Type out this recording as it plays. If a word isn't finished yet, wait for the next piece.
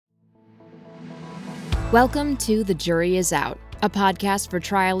Welcome to The Jury Is Out, a podcast for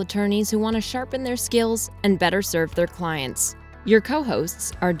trial attorneys who want to sharpen their skills and better serve their clients. Your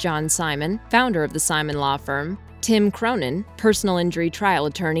co-hosts are John Simon, founder of the Simon Law Firm, Tim Cronin, personal injury trial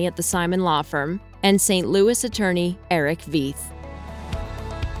attorney at the Simon Law Firm, and St. Louis attorney Erich Veith.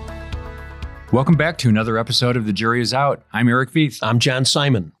 Welcome back to another episode of The Jury Is Out. I'm Erich Veith. I'm John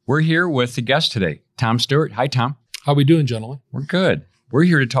Simon. We're here with the guest today, Tom Stewart. Hi, Tom. How we doing, gentlemen? We're good. We're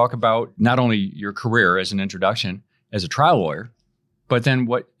here to talk about not only your career as an introduction as a trial lawyer, but then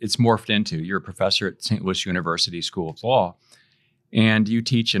what it's morphed into. You're a professor at St. Louis University School of Law, and you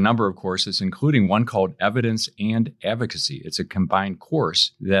teach a number of courses, including one called Evidence and Advocacy. It's a combined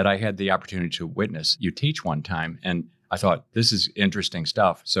course that I had the opportunity to witness. You teach one time, and I thought, this is interesting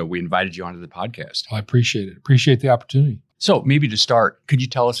stuff. So we invited you onto the podcast. I appreciate it. Appreciate the opportunity. So maybe to start, could you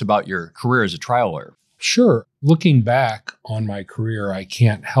tell us about your career as a trial lawyer? Sure. Looking back on my career, I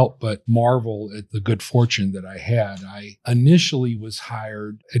can't help but marvel at the good fortune that I had. I initially was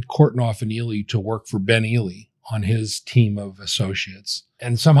hired at Courtnoff and Ely to work for Ben Ely on his team of associates.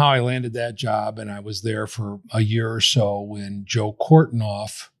 And somehow I landed that job, and I was there for a year or so when Joe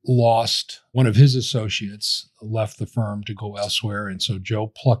Courtnoff lost one of his associates, left the firm to go elsewhere. And so Joe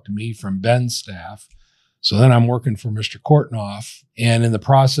plucked me from Ben's staff. So then I'm working for Mr. Courtnoff, and in the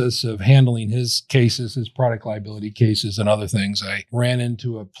process of handling his cases, his product liability cases and other things, I ran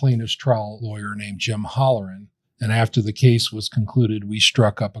into a plaintiff's trial lawyer named Jim Holleran. And after the case was concluded, we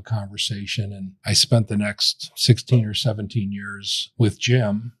struck up a conversation, and I spent the next 16 or 17 years with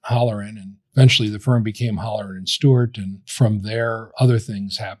Jim Holleran, and eventually the firm became Holleran and Stewart. And from there, other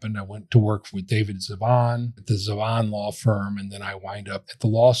things happened. I went to work with David Zavon at the Zavon Law Firm, and then I wind up at the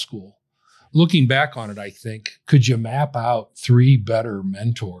law school. Looking back on it, I think, could you map out three better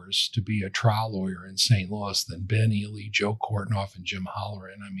mentors to be a trial lawyer in St. Louis than Ben Ely, Joe Courtnoff, and Jim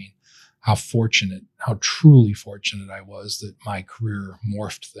Holleran? I mean, how truly fortunate I was that my career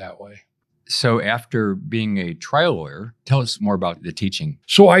morphed that way. So after being a trial lawyer, tell us more about the teaching.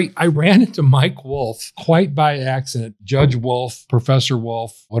 So I ran into Mike Wolf quite by accident. Judge Wolf, Professor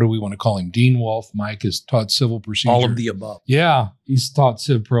Wolf, what do we want to call him? Dean Wolf. Mike has taught civil procedure. All of the above. Yeah, he's taught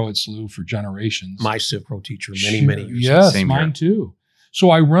Civ Pro at SLU for generations. My Civ Pro teacher, many years. Yes, Same mine here. too. So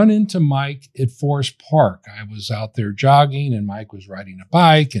I run into Mike at Forest Park. I was out there jogging, and Mike was riding a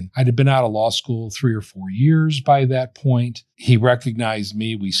bike, and I'd been out of law school 3 or 4 years by that point. He recognized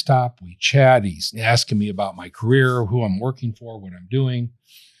me. We stopped, we chat. He's asking me about my career, who I'm working for, what I'm doing.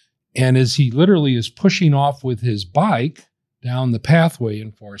 And as he literally is pushing off with his bike down the pathway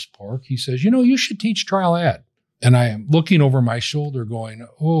in Forest Park, he says, you should teach trial ad. And I am looking over my shoulder going,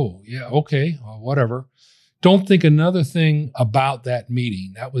 oh, yeah, okay, whatever. Don't think another thing about that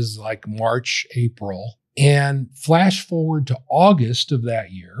meeting. That was like March, April. And flash forward to August of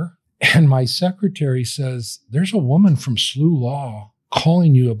that year, and my secretary says, there's a woman from SLU Law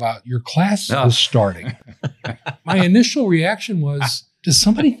calling you about your class is starting. My initial reaction was, does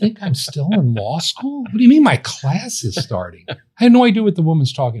somebody think I'm still in law school? What do you mean my class is starting? I had no idea what the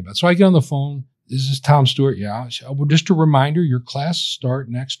woman's talking about. So I get on the phone. This is Tom Stewart. Yeah. Well, just a reminder, your classes start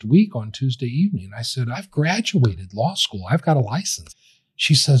next week on Tuesday evening. I said, I've graduated law school. I've got a license.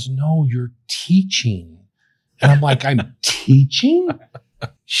 She says, no, you're teaching. And I'm like, I'm teaching?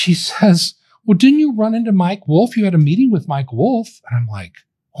 She says, well, didn't you run into Mike Wolf? You had a meeting with Mike Wolf. And I'm like,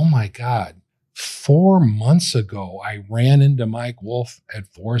 oh my God, 4 months ago, I ran into Mike Wolf at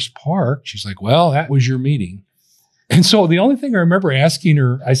Forest Park. She's like, well, that was your meeting. And so the only thing I remember asking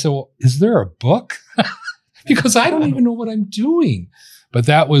her, I said, well, is there a book? Because I don't even know what I'm doing. But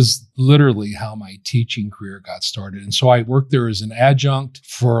that was literally how my teaching career got started. And so I worked there as an adjunct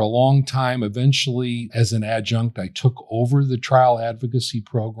for a long time. Eventually, as an adjunct, I took over the trial advocacy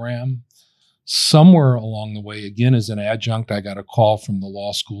program. Somewhere along the way, again, as an adjunct, I got a call from the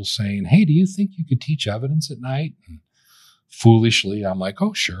law school saying, hey, do you think you could teach evidence at night? And foolishly, I'm like,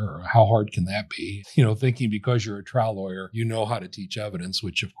 oh, sure. How hard can that be? Thinking because you're a trial lawyer, you know how to teach evidence,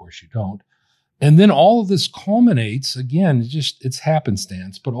 which of course you don't. And then all of this culminates, again, it's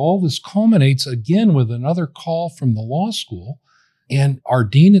happenstance, but all this culminates again with another call from the law school. And our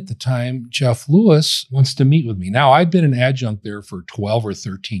dean at the time, Jeff Lewis, wants to meet with me. Now, I'd been an adjunct there for 12 or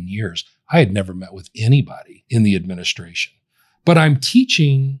 13 years. I had never met with anybody in the administration. But I'm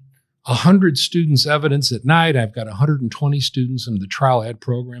teaching 100 students evidence at night. I've got 120 students in the trial ad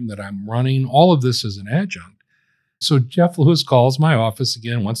program that I'm running. All of this as an adjunct. So Jeff Lewis calls my office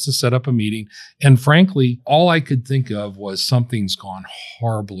again, wants to set up a meeting. And frankly, all I could think of was something's gone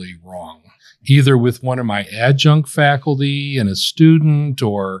horribly wrong. either with one of my adjunct faculty and a student,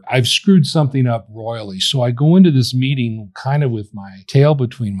 or I've screwed something up royally. So I go into this meeting kind of with my tail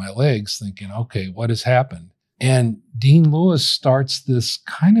between my legs thinking, okay, what has happened? And Dean Lewis starts this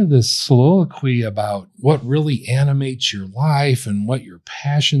soliloquy about what really animates your life and what your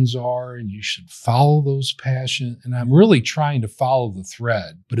passions are, and you should follow those passions. And I'm really trying to follow the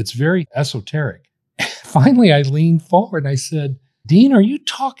thread, but it's very esoteric. Finally, I leaned forward and I said, Dean, are you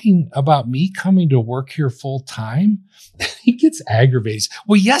talking about me coming to work here full time? He gets aggravated.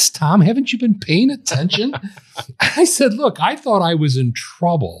 Well, yes, Tom, haven't you been paying attention? I said, look, I thought I was in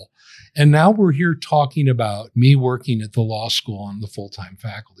trouble. And now we're here talking about me working at the law school on the full-time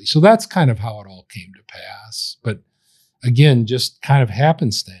faculty. So that's kind of how it all came to pass. But again, just kind of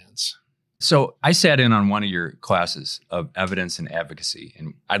happenstance. So I sat in on one of your classes of evidence and advocacy,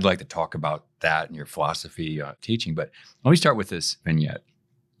 and I'd like to talk about that and your philosophy teaching. But let me start with this vignette.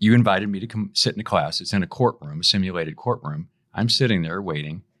 You invited me to come sit in a class. It's in a courtroom, a simulated courtroom. I'm sitting there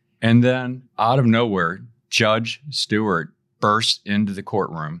waiting. And then out of nowhere, Judge Stewart bursts into the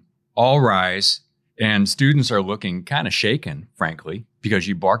courtroom. All rise, and students are looking kind of shaken, frankly, because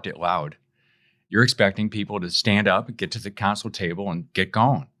you barked it loud. You're expecting people to stand up, get to the council table, and get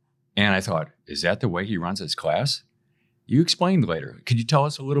going. And I thought, is that the way he runs his class? You explained later. Could you tell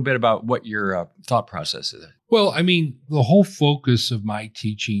us a little bit about what your thought process is? Well, I mean, the whole focus of my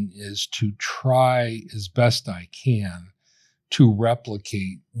teaching is to try as best I can to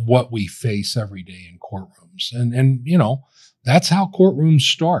replicate what we face every day in courtrooms. And you know, that's how courtrooms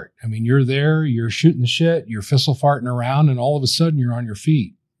start. I mean, you're there, you're shooting the shit, you're fissile farting around, and all of a sudden you're on your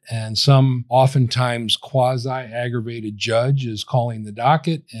feet. And some oftentimes quasi-aggravated judge is calling the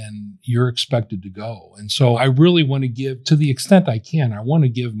docket and you're expected to go. And so I really want to give, to the extent I can, I want to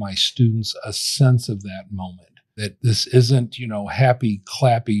give my students a sense of that moment. That this isn't, happy,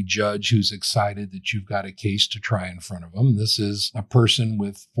 clappy judge who's excited that you've got a case to try in front of them. This is a person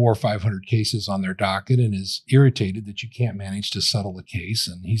with 400 or 500 cases on their docket and is irritated that you can't manage to settle the case,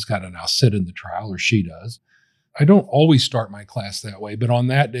 and he's got to now sit in the trial, or she does. I don't always start my class that way, but on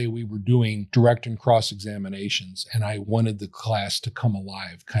that day we were doing direct and cross examinations, and I wanted the class to come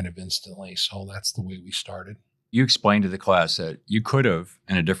alive kind of instantly. So that's the way we started. You explained to the class that you could have,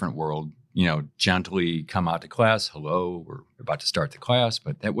 in a different world, gently come out to class. Hello, we're about to start the class,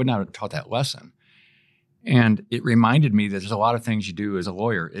 but that would not have taught that lesson. And it reminded me that there's a lot of things you do as a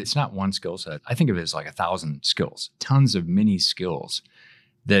lawyer. It's not one skill set. I think of it as like 1,000 skills, tons of mini skills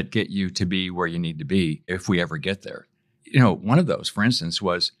that get you to be where you need to be if we ever get there. One of those, for instance,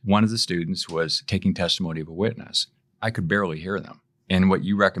 was one of the students was taking testimony of a witness. I could barely hear them. And what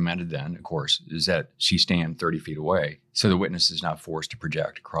you recommended then, of course, is that she stand 30 feet away so the witness is not forced to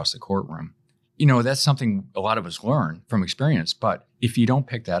project across the courtroom. That's something a lot of us learn from experience, but if you don't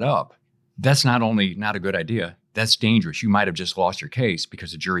pick that up, that's not only not a good idea, that's dangerous. You might have just lost your case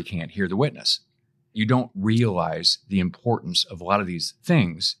because the jury can't hear the witness. You don't realize the importance of a lot of these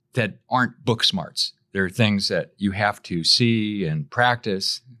things that aren't book smarts. They're things that you have to see and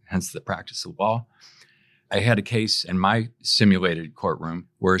practice, hence the practice of law. I had a case in my simulated courtroom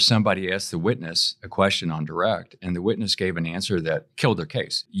where somebody asked the witness a question on direct, and the witness gave an answer that killed their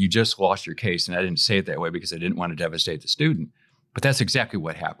case. You just lost your case, and I didn't say it that way because I didn't want to devastate the student. But that's exactly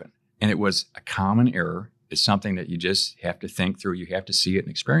what happened. And it was a common error. It's something that you just have to think through. You have to see it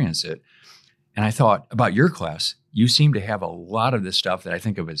and experience it. And I thought about your class. You seem to have a lot of this stuff that I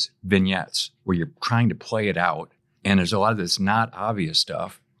think of as vignettes, where you're trying to play it out. And there's a lot of this not obvious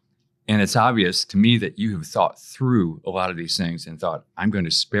stuff. And it's obvious to me that you have thought through a lot of these things and thought, I'm going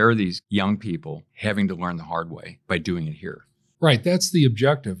to spare these young people having to learn the hard way by doing it here. Right. That's the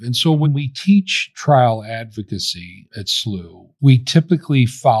objective. And so when we teach trial advocacy at SLU, we typically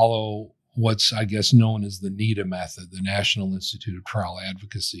follow what's, I guess, known as the NITA method, the National Institute of Trial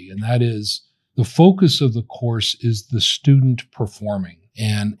Advocacy. And that is the focus of the course is the student performing.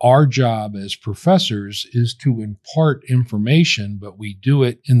 And our job as professors is to impart information, but we do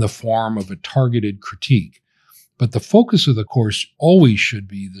it in the form of a targeted critique. But the focus of the course always should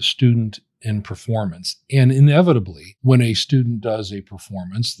be the student in performance. And inevitably, when a student does a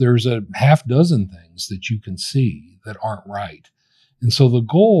performance, there's a half dozen things that you can see that aren't right. And so the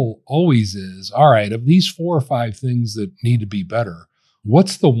goal always is, all right, of these 4 or 5 things that need to be better,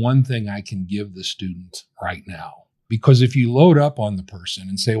 what's the one thing I can give the student right now? Because if you load up on the person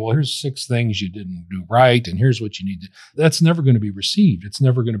and say, well, here's 6 things you didn't do right, and here's what you need to, that's never going to be received. It's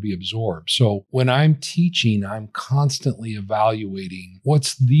never going to be absorbed. So when I'm teaching, I'm constantly evaluating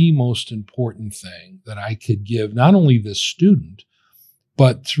what's the most important thing that I could give not only the student,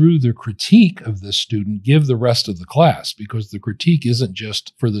 but through the critique of this student, give the rest of the class, because the critique isn't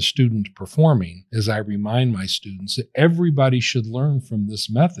just for the student performing. As I remind my students that everybody should learn from this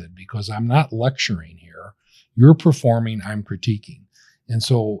method, because I'm not lecturing here. You're performing, I'm critiquing. And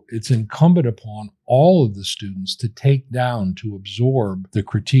so it's incumbent upon all of the students to take down, to absorb the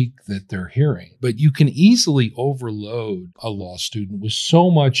critique that they're hearing. But you can easily overload a law student with so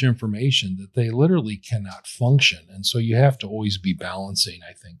much information that they literally cannot function. And so you have to always be balancing,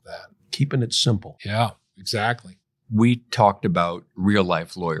 I think, that. Keeping it simple. Yeah, exactly. We talked about real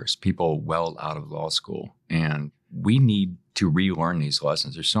life lawyers, people well out of law school, and we need to relearn these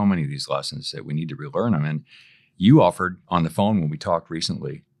lessons. There's so many of these lessons that we need to relearn them. And you offered on the phone when we talked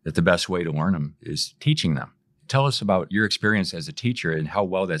recently that the best way to learn them is teaching them. Tell us about your experience as a teacher and how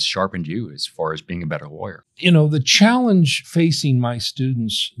well that's sharpened you as far as being a better lawyer. The challenge facing my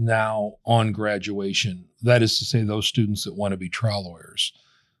students now on graduation, that is to say those students that want to be trial lawyers,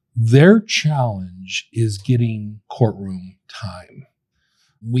 their challenge is getting courtroom time.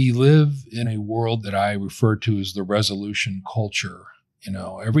 We live in a world that I refer to as the resolution culture.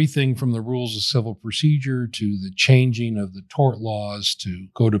 Everything from the rules of civil procedure to the changing of the tort laws to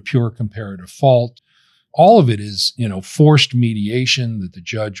go to pure comparative fault. All of it is, forced mediation, that the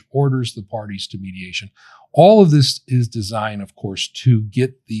judge orders the parties to mediation. All of this is designed, of course, to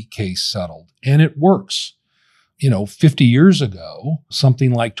get the case settled. And it works. 50 years ago,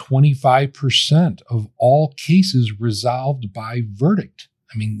 something like 25% of all cases resolved by verdict.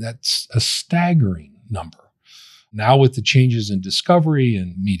 I mean, that's a staggering number. Now with the changes in discovery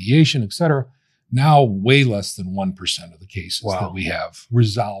and mediation, et cetera, now way less than 1% of the cases that we have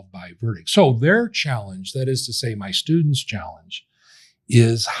resolved by verdict. So their challenge, that is to say my students' challenge,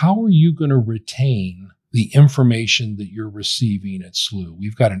 is how are you going to retain the information that you're receiving at SLU?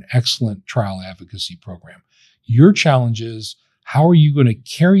 We've got an excellent trial advocacy program. Your challenge is how are you going to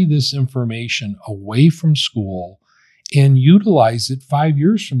carry this information away from school and utilize it 5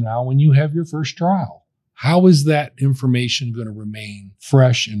 years from now when you have your first trial? How is that information going to remain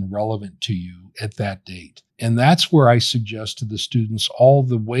fresh and relevant to you at that date? And that's where I suggest to the students all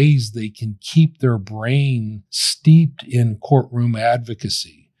the ways they can keep their brain steeped in courtroom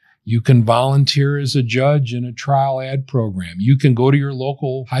advocacy. You can volunteer as a judge in a trial ad program. You can go to your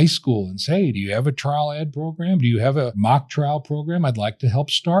local high school and say, do you have a trial ad program? Do you have a mock trial program? I'd like to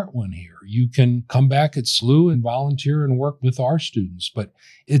help start one here. You can come back at SLU and volunteer and work with our students. But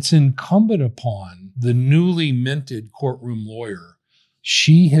it's incumbent upon the newly minted courtroom lawyer.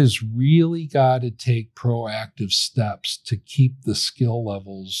 She has really got to take proactive steps to keep the skill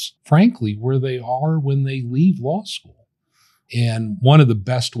levels, frankly, where they are when they leave law school. And one of the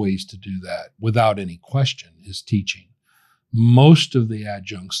best ways to do that, without any question, is teaching. Most of the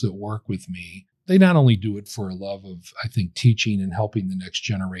adjuncts that work with me, they not only do it for a love of, I think, teaching and helping the next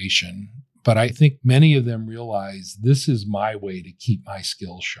generation, but I think many of them realize this is my way to keep my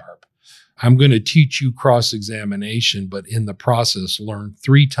skills sharp. I'm going to teach you cross-examination, but in the process, learn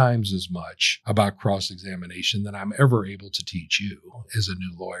 3 times as much about cross-examination than I'm ever able to teach you as a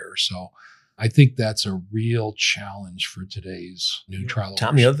new lawyer. So I think that's a real challenge for today's new trial lawyers.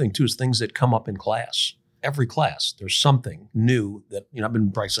 Tom, the other thing, too, is things that come up in class. Every class, there's something new that, I've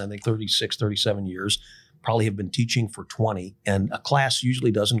been practicing, I think, 36, 37 years, probably have been teaching for 20. And a class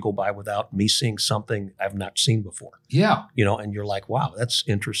usually doesn't go by without me seeing something I've not seen before. Yeah. And you're like, wow, that's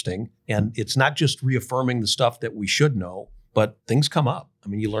interesting. And it's not just reaffirming the stuff that we should know, but things come up. I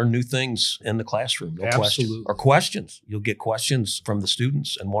mean, you learn new things in the classroom. No Absolutely. Questions. You'll get questions from the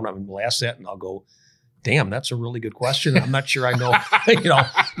students, and one of them will ask that, and I'll go, damn, that's a really good question. I'm not sure I know.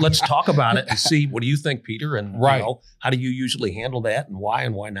 Let's talk about it and see, what do you think, Peter? And how do you usually handle that, and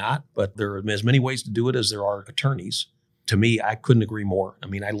why not? But there are as many ways to do it as there are attorneys. To me, I couldn't agree more. I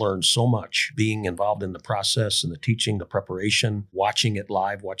mean, I learned so much being involved in the process and the teaching, the preparation, watching it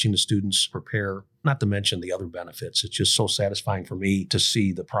live, watching the students prepare, not to mention the other benefits. It's just so satisfying for me to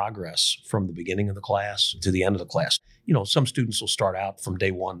see the progress from the beginning of the class to the end of the class. Some students will start out from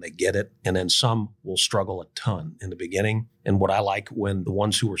day one, they get it, and then some will struggle a ton in the beginning. And what I like, when the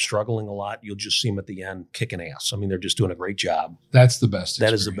ones who are struggling a lot, you'll just see them at the end kicking ass. I mean, they're just doing a great job. That's the best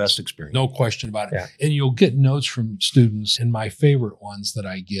experience. That is the best experience. No question about it. Yeah. And you'll get notes from students, and my favorite ones that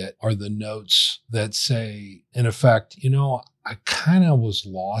I get are the notes that say, in effect, I kind of was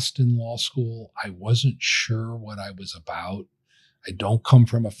lost in law school. I wasn't sure what I was about. I don't come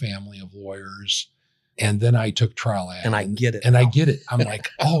from a family of lawyers. And then I took trial ad. And I get it. And I get it. I'm like,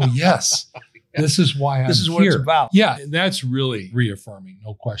 oh, yes. This is why I'm here. This is what it's about. Yeah. And that's really reaffirming.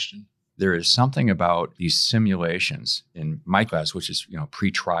 No question. There is something about these simulations in my class, which is,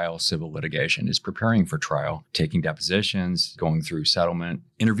 pre-trial civil litigation, is preparing for trial, taking depositions, going through settlement,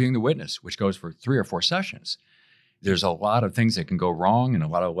 interviewing the witness, which goes for 3 or 4 sessions. There's a lot of things that can go wrong and a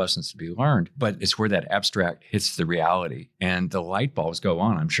lot of lessons to be learned, but it's where that abstract hits the reality and the light bulbs go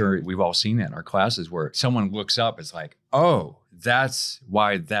on. I'm sure we've all seen that in our classes where someone looks up, it's like, oh, that's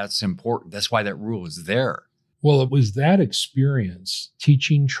why that's important. That's why that rule is there. Well, it was that experience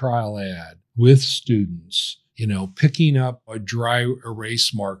teaching trial ad with students, picking up a dry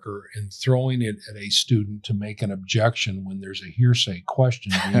erase marker and throwing it at a student to make an objection when there's a hearsay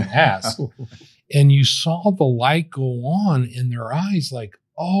question being asked. And you saw the light go on in their eyes like,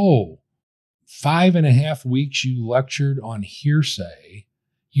 oh, 5.5 weeks you lectured on hearsay.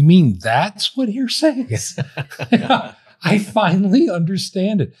 You mean that's what hearsay is? I finally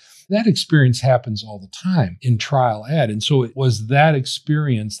understand it. That experience happens all the time in trial ad. And so it was that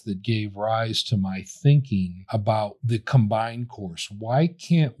experience that gave rise to my thinking about the combined course. Why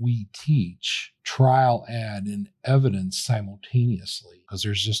can't we teach trial ad and evidence simultaneously? Because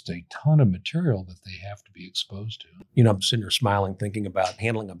there's just a ton of material that they have to be exposed to. I'm sitting here smiling, thinking about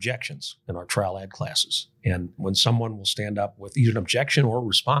handling objections in our trial ad classes. And when someone will stand up with either an objection or a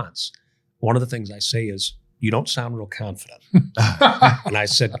response, one of the things I say is, you don't sound real confident. And I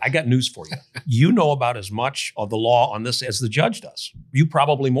said, I got news for you. You know about as much of the law on this as the judge does. You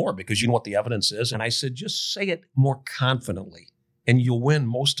probably more because you know what the evidence is. And I said, just say it more confidently and you'll win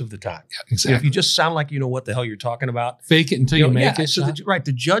most of the time. Yeah, exactly. If you just sound like you know what the hell you're talking about. Fake it until you make it. So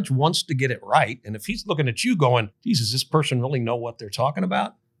the judge wants to get it right. And if he's looking at you going, Jesus, does this person really know what they're talking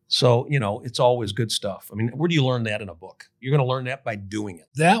about? So, it's always good stuff. I mean, where do you learn that in a book? You're going to learn that by doing it.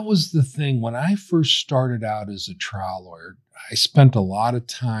 That was the thing. When I first started out as a trial lawyer, I spent a lot of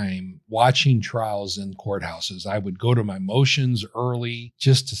time watching trials in courthouses. I would go to my motions early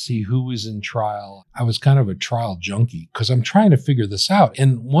just to see who was in trial. I was kind of a trial junkie because I'm trying to figure this out.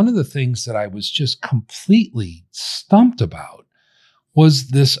 And one of the things that I was just completely stumped about was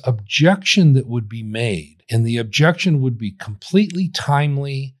this objection that would be made. And the objection would be completely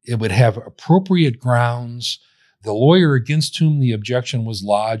timely. It would have appropriate grounds. The lawyer against whom the objection was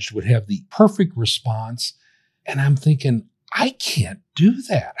lodged would have the perfect response. And I'm thinking, I can't do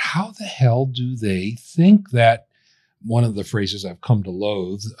that. How the hell do they think that, one of the phrases I've come to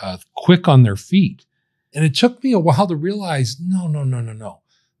loathe, quick on their feet? And it took me a while to realize, no.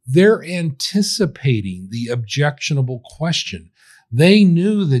 They're anticipating the objectionable question. They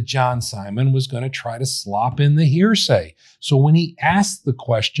knew that John Simon was going to try to slop in the hearsay. So when he asked the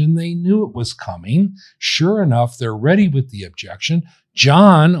question, they knew it was coming. Sure enough, they're ready with the objection.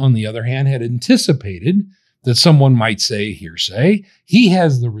 John, on the other hand, had anticipated that someone might say hearsay. He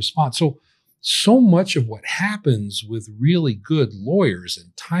has the response. So much of what happens with really good lawyers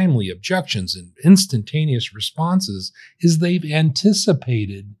and timely objections and instantaneous responses is they've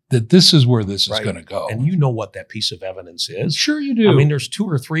anticipated that this is where this is going to go. And you know what that piece of evidence is. Sure you do. I mean, there's 2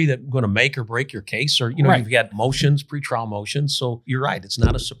 or 3 that are going to make or break your case, or, you've got motions, pretrial motions. So you're right. It's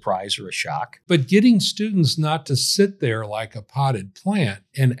not a surprise or a shock. But getting students not to sit there like a potted plant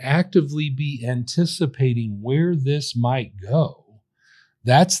and actively be anticipating where this might go,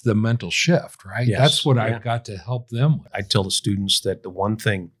 that's the mental shift, right? Yes. That's what I've got to help them with. I tell the students that the one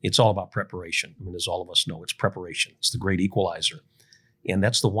thing, it's all about preparation. I mean, as all of us know, it's preparation. It's the great equalizer. And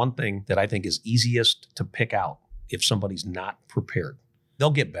that's the one thing that I think is easiest to pick out if somebody's not prepared.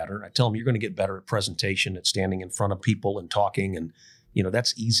 They'll get better. I tell them you're going to get better at presentation, at standing in front of people and talking. And,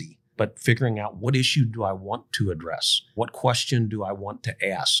 that's easy. But figuring out what issue do I want to address? What question do I want to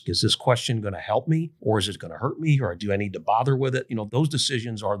ask? Is this question going to help me, or is it going to hurt me, or do I need to bother with it? Those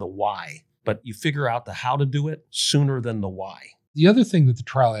decisions are the why, but you figure out the how to do it sooner than the why. The other thing that the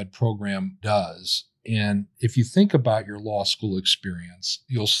trial ad program does, and if you think about your law school experience,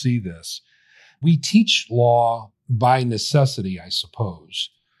 you'll see this. We teach law by necessity, I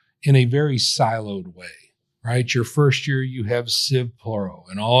suppose, in a very siloed way. Right? Your first year, you have Civ Pro,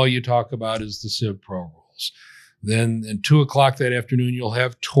 and all you talk about is the Civ Pro rules. Then at 2:00 that afternoon, you'll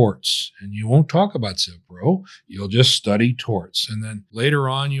have torts, and you won't talk about Civ Pro. You'll just study torts. And then later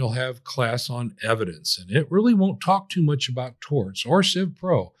on, you'll have class on evidence, and it really won't talk too much about torts or Civ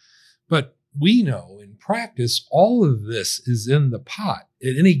Pro. But we know in practice, all of this is in the pot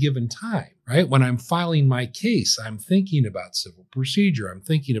at any given time, right? When I'm filing my case, I'm thinking about civil procedure. I'm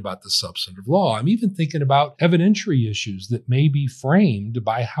thinking about the substantive law. I'm even thinking about evidentiary issues that may be framed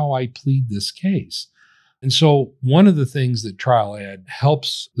by how I plead this case. And so one of the things that trial ad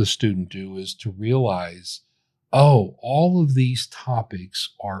helps the student do is to realize, all of these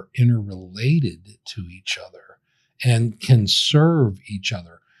topics are interrelated to each other and can serve each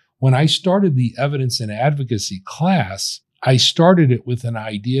other. When I started the evidence and advocacy class, I started it with an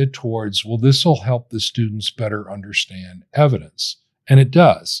idea towards, well, this will help the students better understand evidence. And it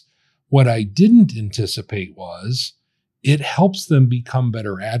does. What I didn't anticipate was it helps them become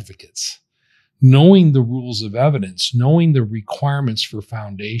better advocates. Knowing the rules of evidence, knowing the requirements for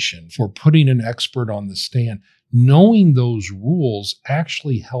foundation, for putting an expert on the stand, knowing those rules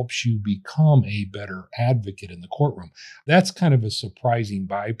actually helps you become a better advocate in the courtroom. That's kind of a surprising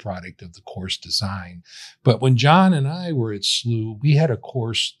byproduct of the course design. But when John and I were at SLU, we had a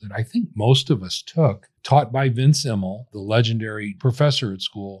course that I think most of us took, taught by Vince Immel, the legendary professor at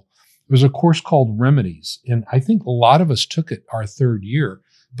school. It was a course called Remedies. And I think a lot of us took it our third year.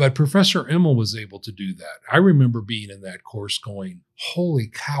 But Professor Immel was able to do that. I remember being in that course going,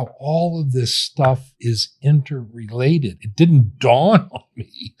 holy cow, all of this stuff is interrelated. It didn't dawn on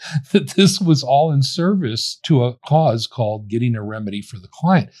me that this was all in service to a cause called getting a remedy for the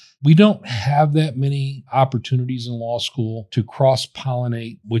client. We don't have that many opportunities in law school to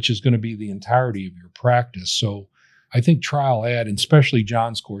cross-pollinate, which is going to be the entirety of your practice. So I think Trial Ad, and especially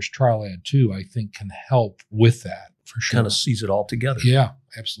John's course, Trial Ad 2, I think can help with that. For sure. Kind of sees it all together. Yeah,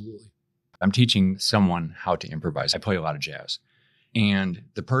 absolutely. I'm teaching someone how to improvise. I play a lot of jazz. And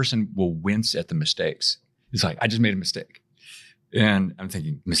the person will wince at the mistakes. It's like, I just made a mistake. And I'm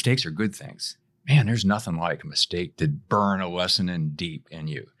thinking, mistakes are good things. Man, there's nothing like a mistake to burn a lesson in deep in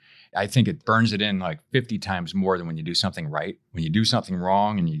you. I think it burns it in like 50 times more than when you do something right. When you do something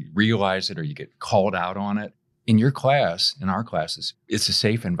wrong and you realize it or you get called out on it. In your class, in our classes, it's a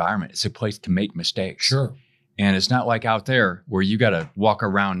safe environment. It's a place to make mistakes. Sure. And it's not like out there where you got to walk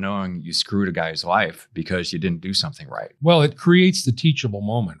around knowing you screwed a guy's life because you didn't do something right. Well, it creates the teachable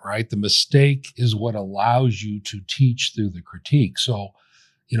moment, right? The mistake is what allows you to teach through the critique. So,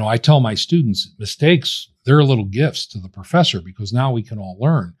 I tell my students, mistakes, they're little gifts to the professor because now we can all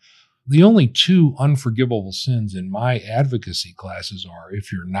learn. The only two unforgivable sins in my advocacy classes are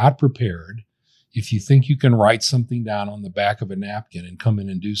if you're not prepared, if you think you can write something down on the back of a napkin and come in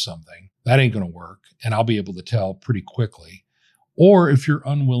and do something, that ain't going to work. And I'll be able to tell pretty quickly. Or if you're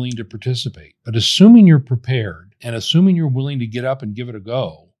unwilling to participate. But assuming you're prepared and assuming you're willing to get up and give it a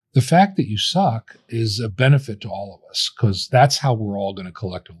go, the fact that you suck is a benefit to all of us because that's how we're all going to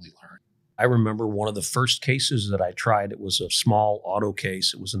collectively learn. I remember one of the first cases that I tried. It was a small auto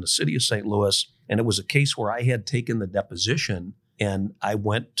case. It was in the city of St. Louis. And it was a case where I had taken the deposition and I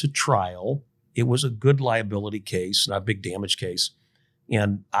went to trial. It was a good liability case, not a big damage case.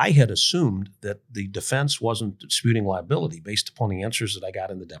 And I had assumed that the defense wasn't disputing liability based upon the answers that I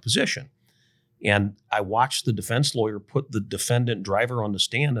got in the deposition. And I watched the defense lawyer put the defendant driver on the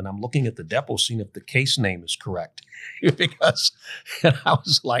stand, and I'm looking at the depo seeing if the case name is correct. Because and I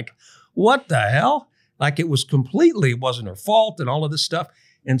was like, what the hell? Like it wasn't her fault and all of this stuff.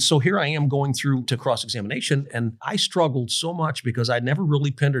 And so here I am going through to cross-examination, and I struggled so much because I'd never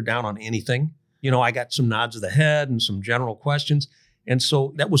really pinned her down on anything. I got some nods of the head and some general questions. And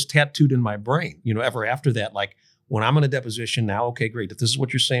so that was tattooed in my brain, ever after that, like when I'm in a deposition now, okay, great. If this is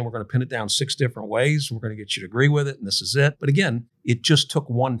what you're saying, we're going to pin it down 6 different ways. We're going to get you to agree with it. And this is it. But again, it just took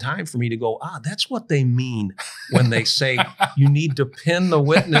one time for me to go, that's what they mean when they say you need to pin the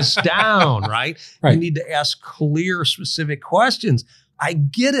witness down, right? You need to ask clear, specific questions. I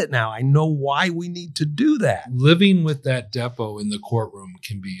get it now. I know why we need to do that. Living with that depo in the courtroom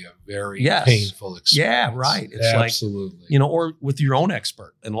can be a very painful experience. Yeah, right. It's absolutely. Or with your own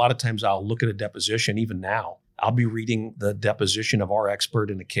expert. And a lot of times I'll look at a deposition, even now. I'll be reading the deposition of our expert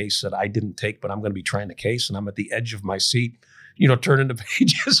in a case that I didn't take, but I'm going to be trying the case. And I'm at the edge of my seat, turning the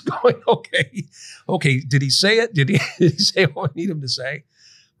pages going, okay, did he say it? Did he say what I need him to say?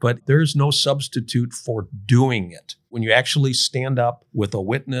 But there's no substitute for doing it. When you actually stand up with a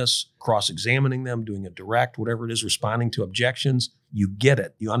witness, cross-examining them, doing a direct, whatever it is, responding to objections, you get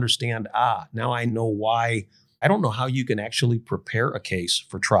it. You understand, now I know why. I don't know how you can actually prepare a case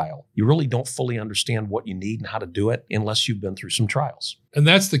for trial. You really don't fully understand what you need and how to do it unless you've been through some trials. And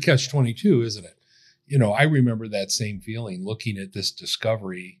that's the catch-22, isn't it? I remember that same feeling looking at this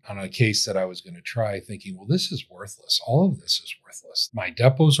discovery on a case that I was going to try thinking, well, this is worthless. All of this is worthless. My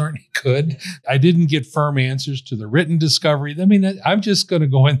depos aren't any good. I didn't get firm answers to the written discovery. I mean, I'm just going to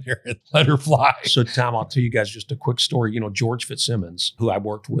go in there and let her fly. So Tom, I'll tell you guys just a quick story. George Fitzsimmons, who I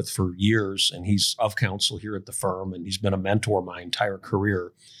worked with for years, and he's of counsel here at the firm, and he's been a mentor my entire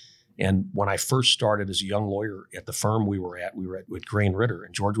career. And when I first started as a young lawyer at the firm we were at with Grain Ritter,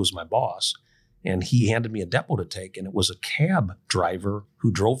 and George was my boss. And he handed me a depo to take, and it was a cab driver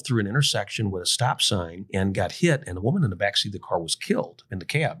who drove through an intersection with a stop sign and got hit, and a woman in the backseat of the car was killed in the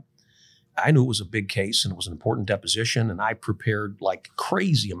cab. I knew it was a big case and it was an important deposition, and I prepared like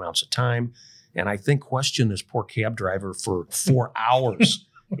crazy amounts of time. And I think questioned this poor cab driver for 4 hours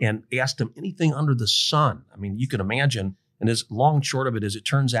and asked him anything under the sun. I mean, you can imagine. And as long and short of it is, it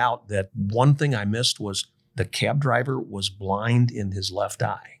turns out that one thing I missed was the cab driver was blind in his left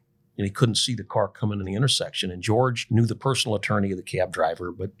eye. And he couldn't see the car coming in the intersection. And George knew the personal attorney of the cab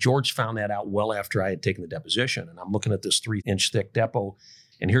driver, but George found that out well after I had taken the deposition. And I'm looking at this 3-inch thick depo,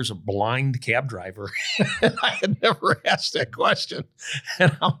 and here's a blind cab driver. And I had never asked that question.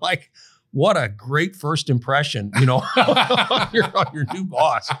 And I'm like, what a great first impression, on your new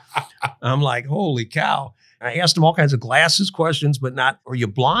boss. I'm like, holy cow. I asked him all kinds of glasses questions, but not, are you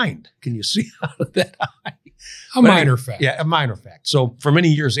blind? Can you see out of that eye? A minor fact. Yeah, a minor fact. So for many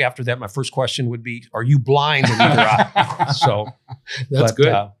years after that, my first question would be, are you blind in either eye? So that's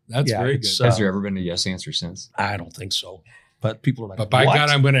good. That's very good. Has there ever been a yes answer since? I don't think so. But people are like, but by what? God,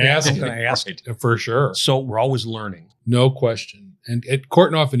 I'm going to ask. I'm going to ask it. For sure. So we're always learning. No question. And at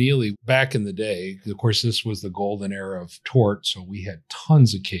Courtnoff and Ely, back in the day, of course, this was the golden era of tort. So we had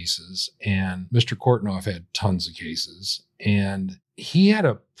tons of cases, and Mr. Courtnoff had tons of cases. And he had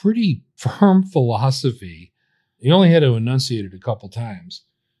a pretty firm philosophy. He only had to enunciate it a couple times,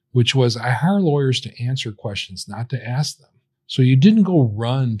 which was, I hire lawyers to answer questions, not to ask them. So you didn't go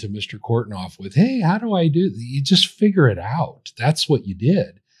run to Mr. Courtnoff with, hey, how do I do this? You just figure it out. That's what you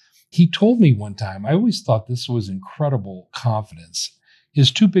did. He told me one time, I always thought this was incredible confidence.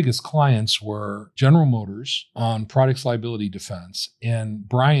 His 2 biggest clients were General Motors on products liability defense and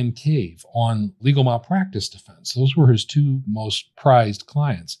Brian Cave on legal malpractice defense. Those were his 2 most prized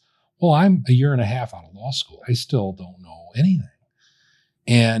clients. Well, I'm a year and a half out of law school. I still don't know anything.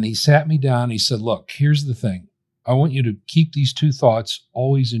 And he sat me down. He said, look, here's the thing. I want you to keep these 2 thoughts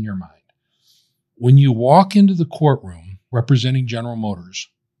always in your mind. When you walk into the courtroom representing General Motors,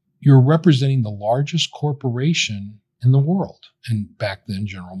 you're representing the largest corporation in the world. And back then,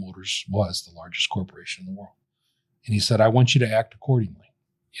 General Motors was the largest corporation in the world. And he said, I want you to act accordingly.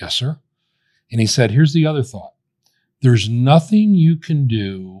 Yes, sir. And he said, here's the other thought. There's nothing you can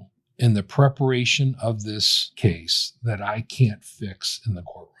do in the preparation of this case that I can't fix in the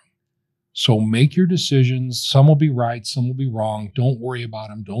courtroom. So make your decisions. Some will be right, some will be wrong. Don't worry about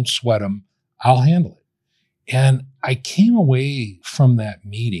them. Don't sweat them. I'll handle it. And I came away from that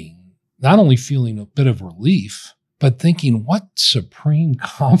meeting not only feeling a bit of relief, but thinking, what supreme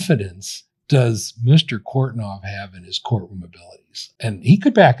confidence does Mr. Courtnoff have in his courtroom abilities? And he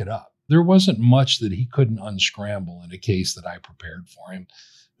could back it up. There wasn't much that he couldn't unscramble in a case that I prepared for him.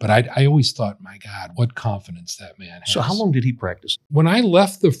 But I always thought, my God, what confidence that man has. So how long did he practice? When I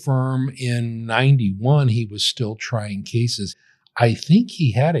left the firm in 91, he was still trying cases. I think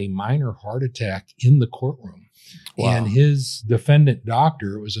he had a minor heart attack in the courtroom. Wow. And his defendant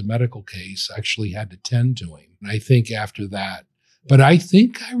doctor, it was a medical case, actually had to tend to him. And I think after that, but I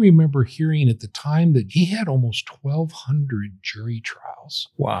think I remember hearing at the time that he had almost 1,200 jury trials.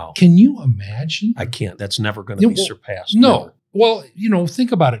 Wow. Can you imagine? I can't. That's never going to be surpassed. No. Never. Well,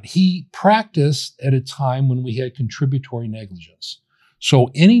 think about it. He practiced at a time when we had contributory negligence. So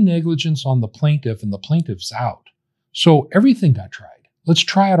any negligence on the plaintiff and the plaintiff's out. So everything got tried. Let's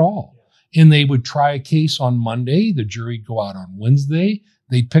try it all. And they would try a case on Monday. The jury would go out on Wednesday.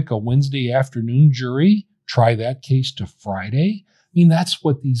 They'd pick a Wednesday afternoon jury, try that case to Friday. I mean, that's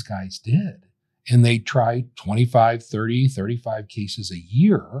what these guys did. And they tried 25, 30, 35 cases a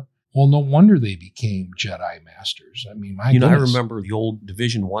year. Well, no wonder they became Jedi masters. I mean, my goodness. I remember the old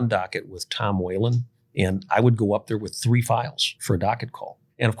Division I docket with Tom Whalen, and I would go up there with 3 files for a docket call.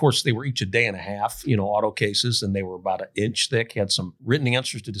 And of course, they were each a day and a half, auto cases, and they were about 1 inch thick, had some written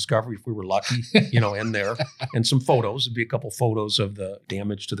answers to discovery if we were lucky, in there, and some photos. There'd be a couple photos of the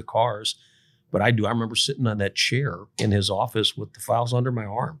damage to the cars. But I remember sitting on that chair in his office with the files under my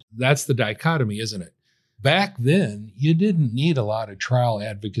arm. That's the dichotomy, isn't it? Back then, you didn't need a lot of trial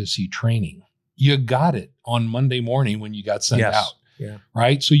advocacy training. You got it on Monday morning when you got sent out. Yeah.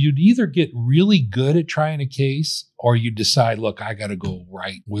 Right? So you'd either get really good at trying a case or you decide, look, I got to go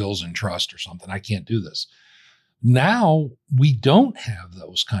write wills and trust or something. I can't do this. Now we don't have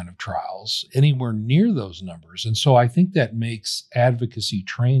those kind of trials anywhere near those numbers. And so I think that makes advocacy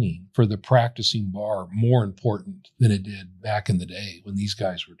training for the practicing bar more important than it did back in the day when these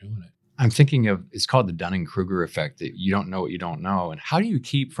guys were doing it. I'm thinking of, it's called the Dunning-Kruger effect, that you don't know what you don't know. And how do you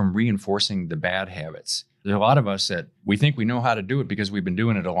keep from reinforcing the bad habits? There's a lot of us that we think we know how to do it because we've been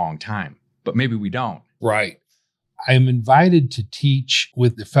doing it a long time, but maybe we don't. Right. I am invited to teach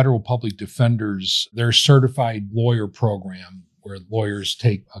with the federal public defenders, their certified lawyer program where lawyers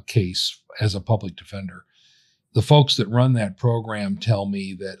take a case as a public defender. The folks that run that program tell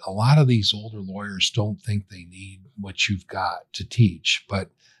me that a lot of these older lawyers don't think they need what you've got to teach, but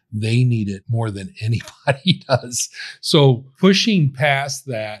they need it more than anybody does. So pushing past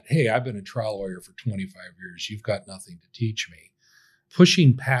that, hey, I've been a trial lawyer for 25 years. You've got nothing to teach me.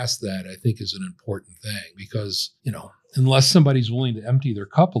 Pushing past that, I think, is an important thing because, unless somebody's willing to empty their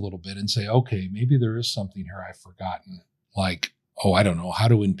cup a little bit and say, okay, maybe there is something here I've forgotten, like, I don't know how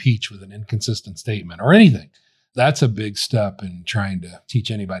to impeach with an inconsistent statement or anything. That's a big step in trying to teach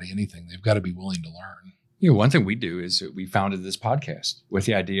anybody anything. They've got to be willing to learn. One thing we do is we founded this podcast with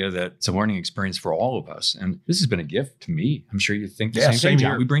the idea that it's a learning experience for all of us. And this has been a gift to me. I'm sure you think the same thing,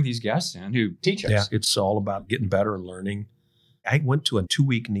 John. We bring these guests in who teach us. Yeah, it's all about getting better and learning. I went to a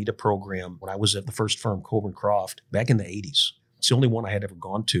 2-week NETA program when I was at the first firm, Coburn Croft, back in the 80s. It's the only one I had ever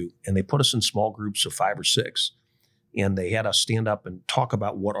gone to. And they put us in small groups of 5 or 6. And they had us stand up and talk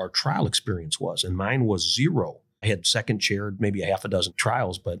about what our trial experience was. And mine was 0. I had second chaired maybe a half a dozen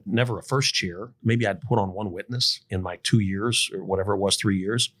trials, but never a first chair. Maybe I'd put on 1 witness in my 2 years or whatever it was, 3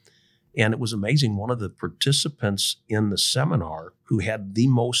 years. And it was amazing. One of the participants in the seminar who had the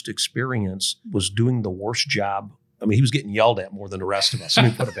most experience was doing the worst job. I mean, he was getting yelled at more than the rest of us. Let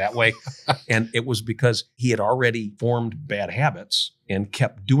me put it that way. And it was because he had already formed bad habits and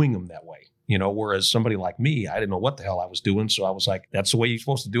kept doing them that way. Whereas somebody like me, I didn't know what the hell I was doing. So I was like, that's the way you're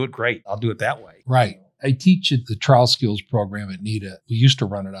supposed to do it. Great. I'll do it that way. Right. I teach at the trial skills program at NETA. We used to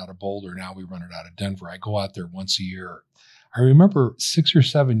run it out of Boulder. Now we run it out of Denver. I go out there once a year. I remember 6 or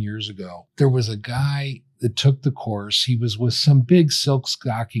 7 years ago, there was a guy that took the course. He was with some big silk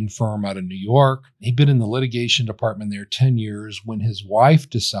stocking firm out of New York. He'd been in the litigation department there 10 years when his wife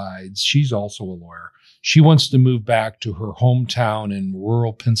decides, she's also a lawyer, she wants to move back to her hometown in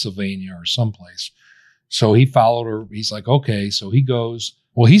rural Pennsylvania or someplace. So he followed her. He's like, okay. So he goes,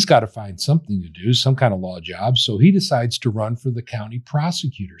 well, he's got to find something to do, some kind of law job. So he decides to run for the county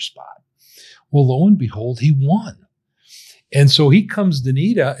prosecutor spot. Well, lo and behold, he won. And so he comes to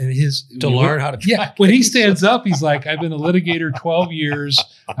NETA and learn how to try. Yeah, when he stands up, he's like, I've been a litigator 12 years.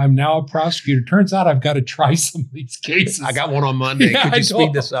 I'm now a prosecutor. Turns out I've got to try some of these cases. I got one on Monday. Yeah, Could you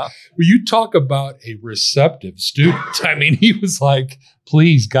speed this up? Well, you talk about a receptive student. I mean, he was like,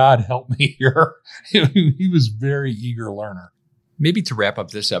 please, God, help me here. He was a very eager learner. Maybe to wrap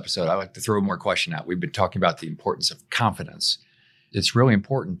up this episode, I'd like to throw one more question out. We've been talking about the importance of confidence. It's really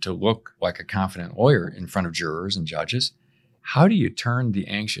important to look like a confident lawyer in front of jurors and judges. How do you turn the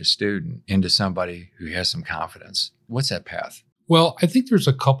anxious student into somebody who has some confidence? What's that path? Well, I think there's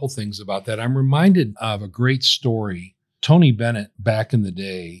a couple things about that. I'm reminded of a great story. Tony Bennett, back in the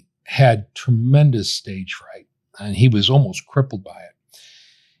day, had tremendous stage fright, and he was almost crippled by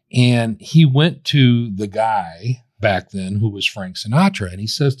it. And he went to the guy back then who was Frank Sinatra, and he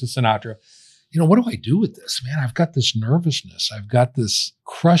says to Sinatra, what do I do with this? Man, I've got this nervousness. I've got this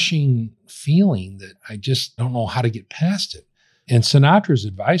crushing feeling that I just don't know how to get past it. And Sinatra's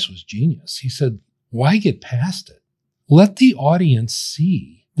advice was genius. He said, why get past it? Let the audience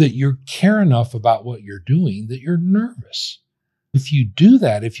see that you care enough about what you're doing that you're nervous. If you do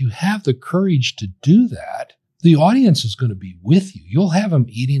that, if you have the courage to do that, the audience is going to be with you. You'll have them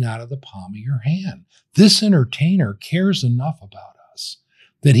eating out of the palm of your hand. This entertainer cares enough about us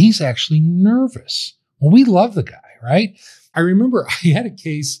that he's actually nervous. Well, we love the guy, right? I remember I had a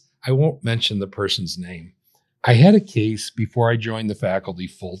case, I won't mention the person's name. I had a case before I joined the faculty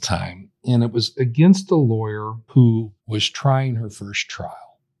full time, and it was against a lawyer who was trying her first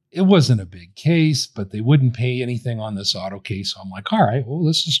trial. It wasn't a big case, but they wouldn't pay anything on this auto case. So I'm like, all right, well,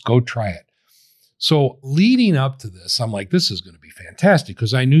 let's just go try it. So leading up to this, I'm like, this is going to be fantastic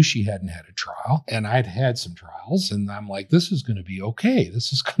because I knew she hadn't had a trial and I'd had some trials. And I'm like, this is going to be okay.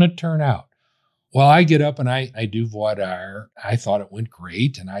 This is going to turn out. Well, I get up and I do voir dire. I thought it went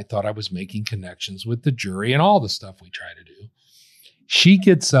great. And I thought I was making connections with the jury and all the stuff we try to do. She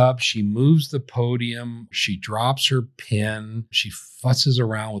gets up, she moves the podium, she drops her pen, she fusses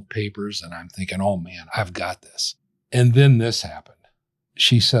around with papers. And I'm thinking, oh man, I've got this. And then this happened.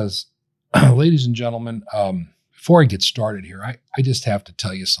 She says, ladies and gentlemen, before I get started here, I just have to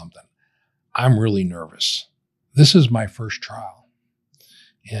tell you something. I'm really nervous. This is my first trial.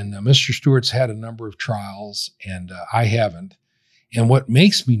 And Mr. Stewart's had a number of trials, and I haven't. And what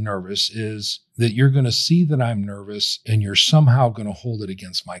makes me nervous is that you're going to see that I'm nervous, and you're somehow going to hold it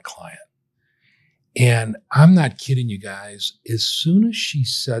against my client. And I'm not kidding you guys. As soon as she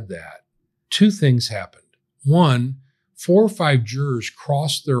said that, 2 things happened. One, 4 or 5 jurors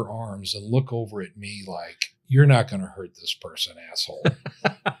cross their arms and look over at me like, you're not going to hurt this person, asshole.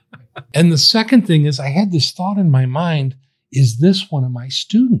 And the second thing is I had this thought in my mind, is this one of my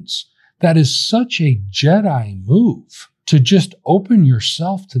students? That is such a Jedi move to just open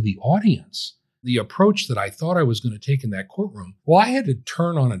yourself to the audience. The approach that I thought I was going to take in that courtroom, well, I had to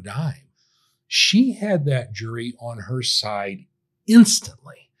turn on a dime. She had that jury on her side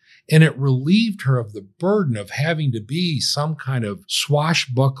instantly. And it relieved her of the burden of having to be some kind of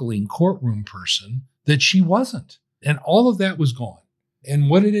swashbuckling courtroom person that she wasn't. And all of that was gone. And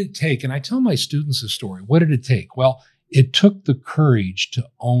what did it take? And I tell my students this story. What did it take? Well, it took the courage to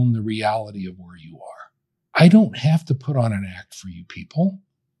own the reality of where you are. I don't have to put on an act for you people.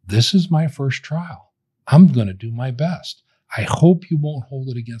 This is my first trial. I'm going to do my best. I hope you won't hold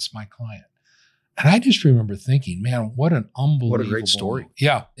it against my client. And I just remember thinking, man, what an unbelievable. What a great story.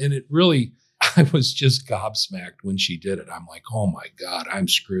 Yeah. And it really, I was just gobsmacked when she did it. I'm like, oh my God, I'm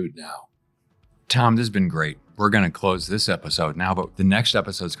screwed now. Tom, this has been great. We're going to close this episode now, but the next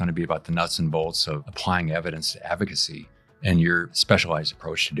episode is going to be about the nuts and bolts of applying evidence to advocacy and your specialized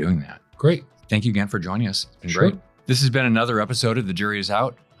approach to doing that. Great. Thank you again for joining us. It's been Sure. great. This has been another episode of The Jury is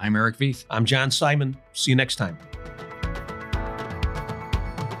Out. I'm Erich Veith. I'm John Simon. See you next time.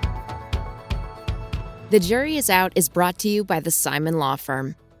 The Jury is Out is brought to you by the Simon Law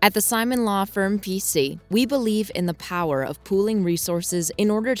Firm. At the Simon Law Firm PC, we believe in the power of pooling resources in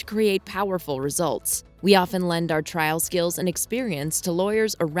order to create powerful results. We often lend our trial skills and experience to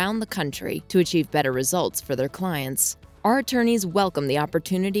lawyers around the country to achieve better results for their clients. Our attorneys welcome the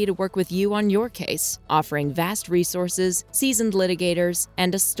opportunity to work with you on your case, offering vast resources, seasoned litigators,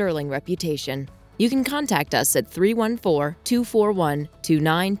 and a sterling reputation. You can contact us at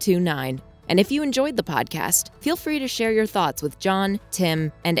 314-241-2929. And if you enjoyed the podcast, feel free to share your thoughts with John,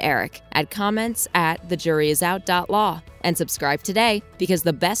 Tim, and Eric at comments@thejuryisout.law. And subscribe today because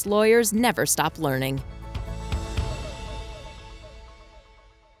the best lawyers never stop learning.